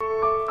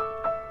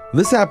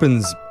This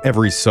happens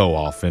every so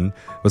often,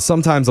 but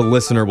sometimes a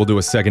listener will do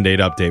a second date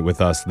update with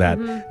us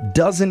that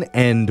doesn't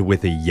end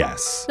with a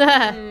yes.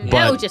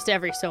 No, just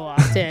every so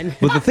often.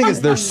 But the thing is,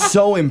 they're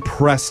so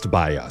impressed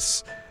by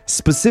us,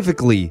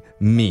 specifically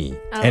me,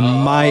 and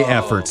my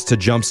efforts to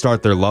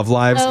jumpstart their love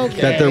lives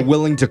that they're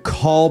willing to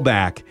call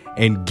back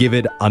and give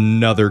it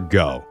another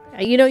go.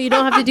 You know, you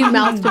don't have to do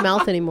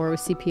mouth-to-mouth anymore with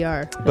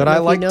CPR. But I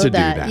like to do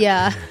that.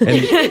 Yeah.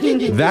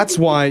 And that's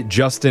why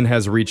Justin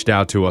has reached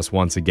out to us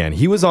once again.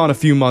 He was on a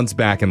few months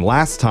back, and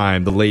last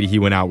time the lady he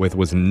went out with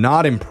was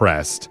not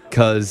impressed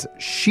because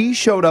she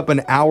showed up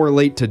an hour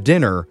late to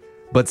dinner,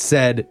 but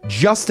said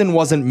Justin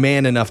wasn't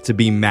man enough to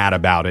be mad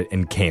about it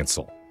and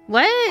cancel.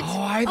 What?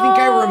 Oh, I think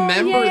I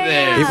remember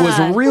this. It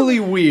was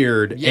really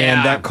weird,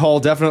 and that call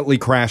definitely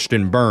crashed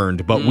and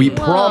burned, but we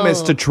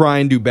promised to try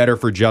and do better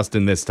for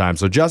Justin this time.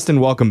 So, Justin,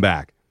 welcome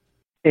back.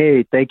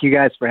 Hey, thank you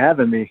guys for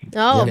having me.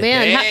 Oh,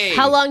 man. Hey.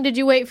 How long did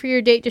you wait for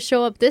your date to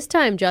show up this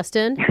time,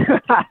 Justin?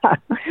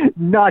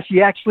 No,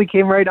 she actually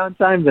came right on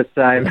time this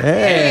time.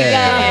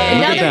 Hey,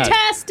 look at Another that.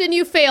 test and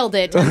you failed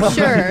it, I'm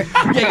sure.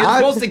 Yeah, you're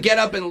supposed to get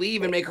up and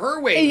leave and make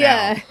her wait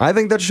now. I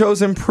think that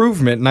shows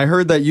improvement, and I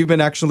heard that you've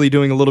been actually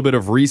doing a little bit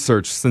of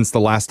research since the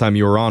last time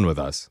you were on with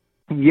us.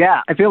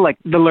 Yeah, I feel like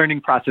the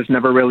learning process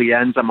never really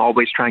ends. I'm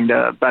always trying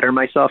to better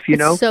myself, you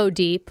know? It's so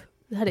deep.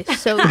 That is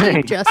so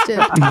deep,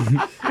 Justin.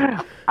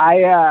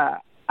 I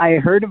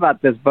heard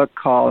about this book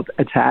called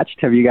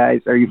Attached. Are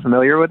you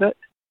familiar with it?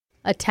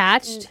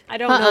 Attached? I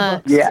don't know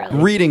books. Yeah.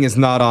 Really. Reading is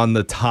not on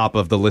the top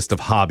of the list of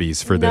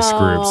hobbies for this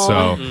group,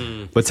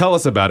 so but tell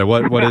us about it.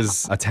 What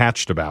is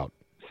Attached about?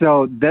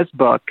 So this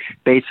book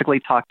basically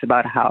talked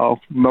about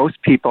how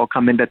most people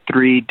come into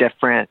 3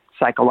 different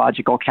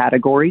psychological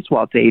categories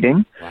while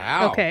dating.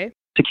 Wow. Okay.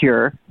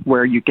 Secure,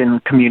 where you can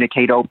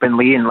communicate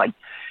openly, and like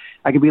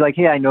I could be like,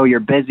 hey, I know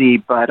you're busy,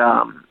 but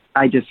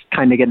I just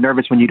kind of get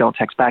nervous when you don't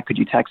text back. Could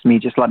you text me?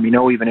 Just let me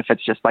know, even if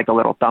it's just like a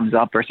little thumbs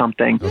up or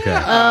something.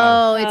 Okay.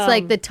 Oh, it's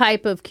like the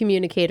type of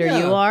communicator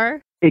you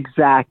are?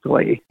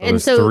 Exactly. Well,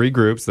 there's 3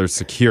 groups. There's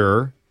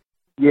secure.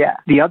 Yeah.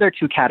 The other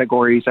 2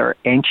 categories are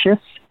anxious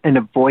and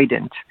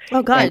avoidant.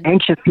 Oh, God. And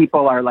anxious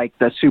people are like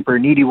the super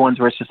needy ones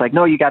where it's just like,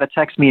 no, you got to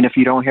text me. And if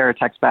you don't hear a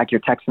text back,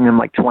 you're texting them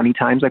like 20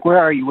 times. Like, where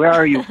are you? Where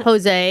are you?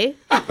 Jose,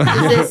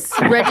 does this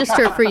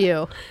register for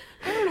you?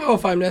 I don't know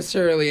if I'm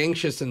necessarily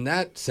anxious in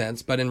that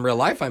sense, but in real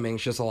life, I'm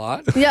anxious a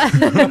lot. Yeah.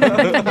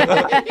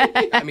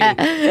 I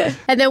mean,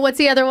 And then what's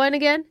the other one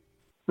again?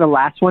 The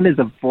last one is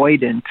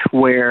avoidant,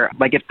 where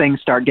like if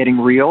things start getting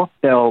real,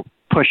 they'll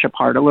push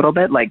apart a little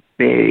bit. Like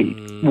they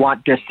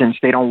want distance.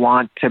 They don't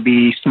want to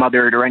be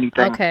smothered or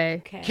anything.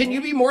 Okay. can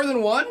you be more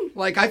than one?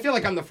 Like, I feel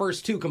like I'm the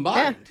first 2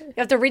 combined. You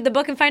have to read the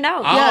book and find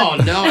out.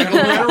 Oh, no, I gotta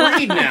learn how to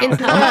read now.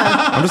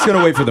 I'm just going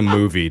to wait for the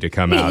movie to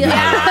come out. and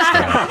I'll watch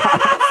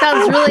that.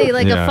 Sounds really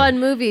like Yeah. a fun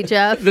movie,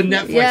 Jeff. The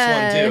Netflix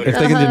one, too. If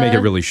they can make it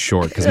really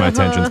short, because my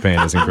attention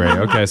span isn't great.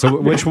 Okay, so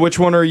which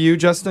one are you,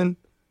 Justin?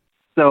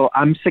 So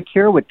I'm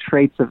secure with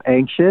traits of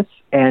anxious,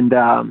 and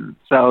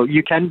so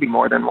you can be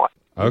more than one.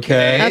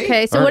 Okay.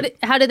 Okay, so All right.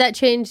 how did that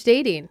change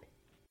dating?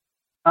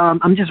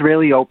 I'm just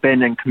really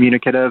open and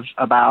communicative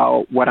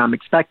about what I'm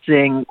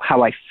expecting,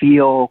 how I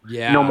feel.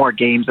 Yeah. No more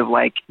games of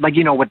like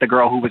you know, with the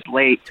girl who was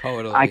late.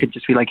 Totally. I could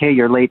just be like, hey,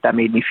 you're late. That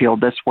made me feel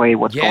this way.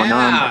 What's going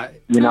on?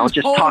 You know,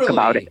 just talk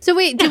about it. So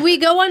wait, did we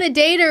go on a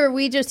date, or are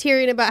we just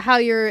hearing about how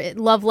your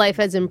love life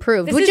has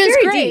improved? This Which is is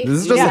very great. deep.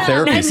 This is just a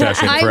therapy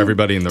session for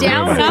everybody in the room,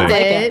 Down I with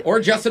think. it. Or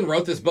Justin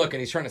wrote this book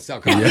and he's trying to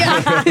sell copies.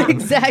 Yeah,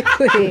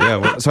 exactly.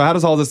 Yeah. So how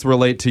does all this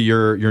relate to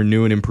your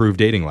new and improved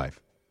dating life?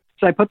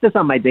 So I put this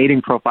on my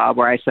dating profile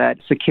where I said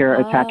secure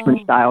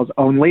attachment styles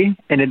only,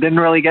 and it didn't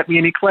really get me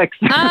any clicks.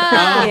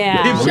 Ah,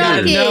 Yeah. People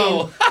shocking. didn't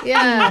know.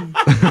 Yeah.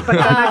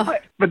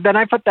 But then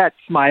I put that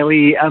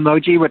smiley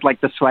emoji with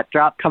like the sweat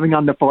drop coming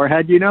on the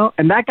forehead, you know,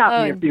 and that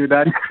got me a few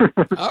then.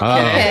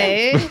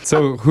 Okay.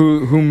 So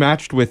who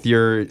matched with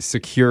your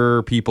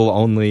secure people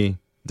only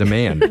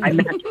demand? I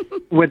met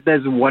with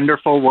this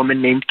wonderful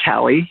woman named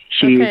Callie.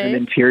 She's Okay. an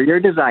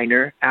interior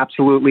designer,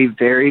 absolutely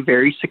very,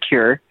 very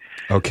secure.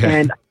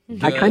 Okay. And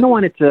I kind of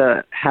wanted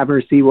to have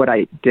her see what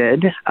I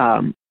did.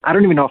 I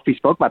don't even know if we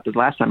spoke about this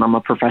last time. I'm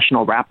a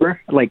professional rapper,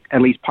 like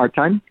at least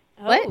part-time.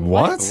 What?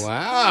 What?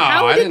 Wow.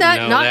 How I did didn't that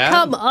know not that.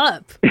 come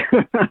up?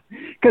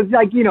 Because,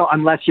 like, you know,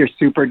 unless you're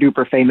super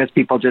duper famous,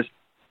 people just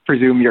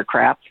presume you're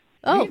crap.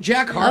 Oh,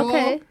 Jack Harlow?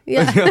 okay.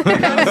 Yeah. Kind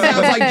of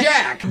sounds like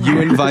Jack.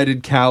 You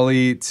invited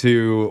Callie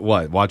to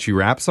watch you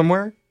rap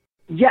somewhere?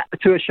 Yeah,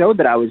 to a show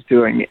that I was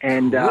doing.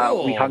 And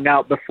Cool. we hung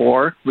out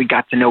before. We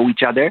got to know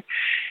each other.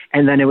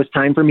 And then it was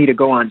time for me to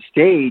go on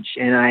stage.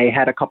 And I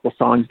had a couple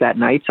songs that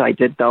night, so I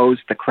did those.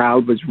 The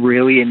crowd was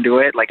really into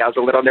it. Like, I was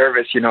a little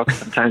nervous, you know, 'cause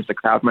sometimes the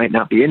crowd might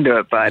not be into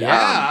it. But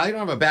Yeah, I don't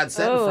have a bad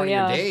set in front of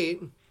your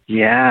date.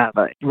 yeah,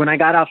 but when I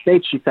got off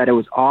stage, she said it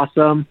was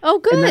awesome. Oh,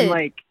 good. And then,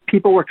 like,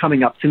 people were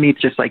coming up to me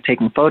just, like,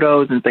 taking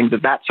photos and things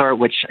of that sort,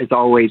 which is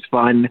always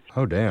fun.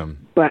 Oh, damn.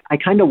 But I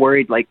kind of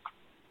worried, like,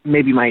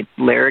 maybe my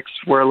lyrics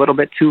were a little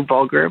bit too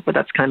vulgar, but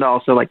that's kind of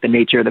also like the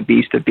nature of the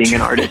beast of being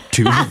an artist.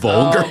 Too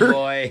vulgar? Oh,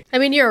 boy. I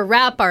mean, you're a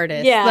rap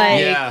artist. Yeah. Like,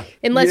 Yeah.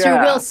 unless you're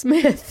Yeah. Will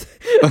Smith.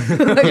 Like,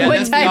 Yeah, what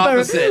that's the type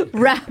opposite. of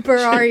rapper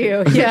are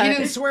you? He Yeah.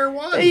 didn't swear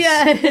once.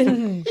 Yeah.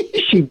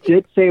 She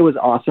did say it was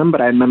awesome,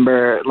 but I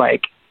remember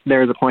like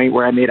there was a point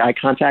where I made eye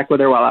contact with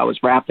her while I was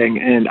rapping,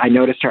 and I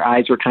noticed her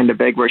eyes were kind of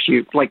big where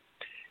she like,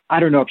 I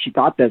don't know if she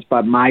thought this,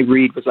 but my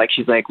read was like,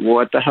 she's like,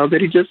 what the hell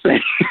did he just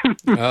say?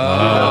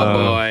 Oh,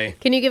 boy.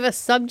 Can you give us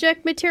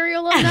subject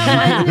material on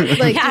that one?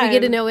 Like, do we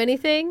get to know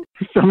anything?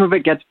 Some of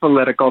it gets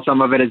political.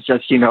 Some of it is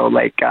just,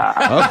 like, Okay.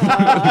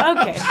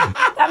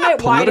 That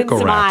might widen Political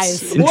some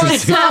raps. eyes.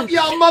 What's up,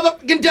 y'all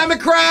motherfucking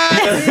Democrats?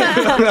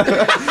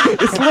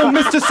 It's little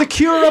Mr.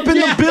 Secure up in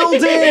the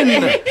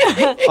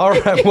building. All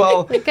right,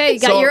 well. Okay, you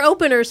got your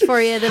openers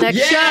for you the next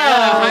Yeah,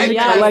 show. hype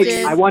Yeah. like,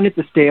 Justin. I wanted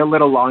to stay a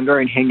little longer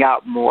and hang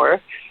out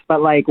more.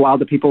 But, like, while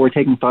the people were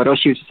taking photos,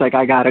 she was just like,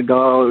 I gotta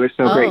go. It was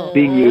so great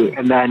seeing you.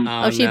 And then,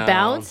 Oh, she no.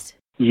 bounced?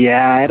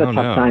 yeah, I had a Oh,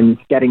 tough no. time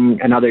getting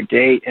another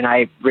date. And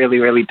I really,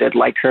 really did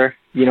like her.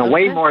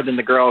 Way more than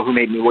the girl who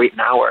made me wait an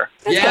hour.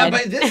 Yeah, good.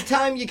 but this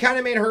time you kind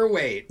of made her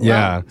wait.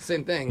 Yeah. Well,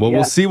 same thing. Well, Yeah.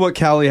 we'll see what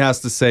Callie has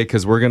to say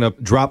because we're going to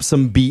drop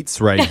some beats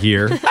right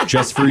here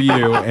just for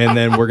you. And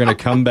then we're going to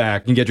come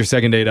back and get your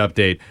second date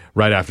update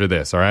right after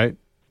this. All right?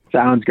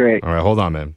 Sounds great. All right. Hold on, man.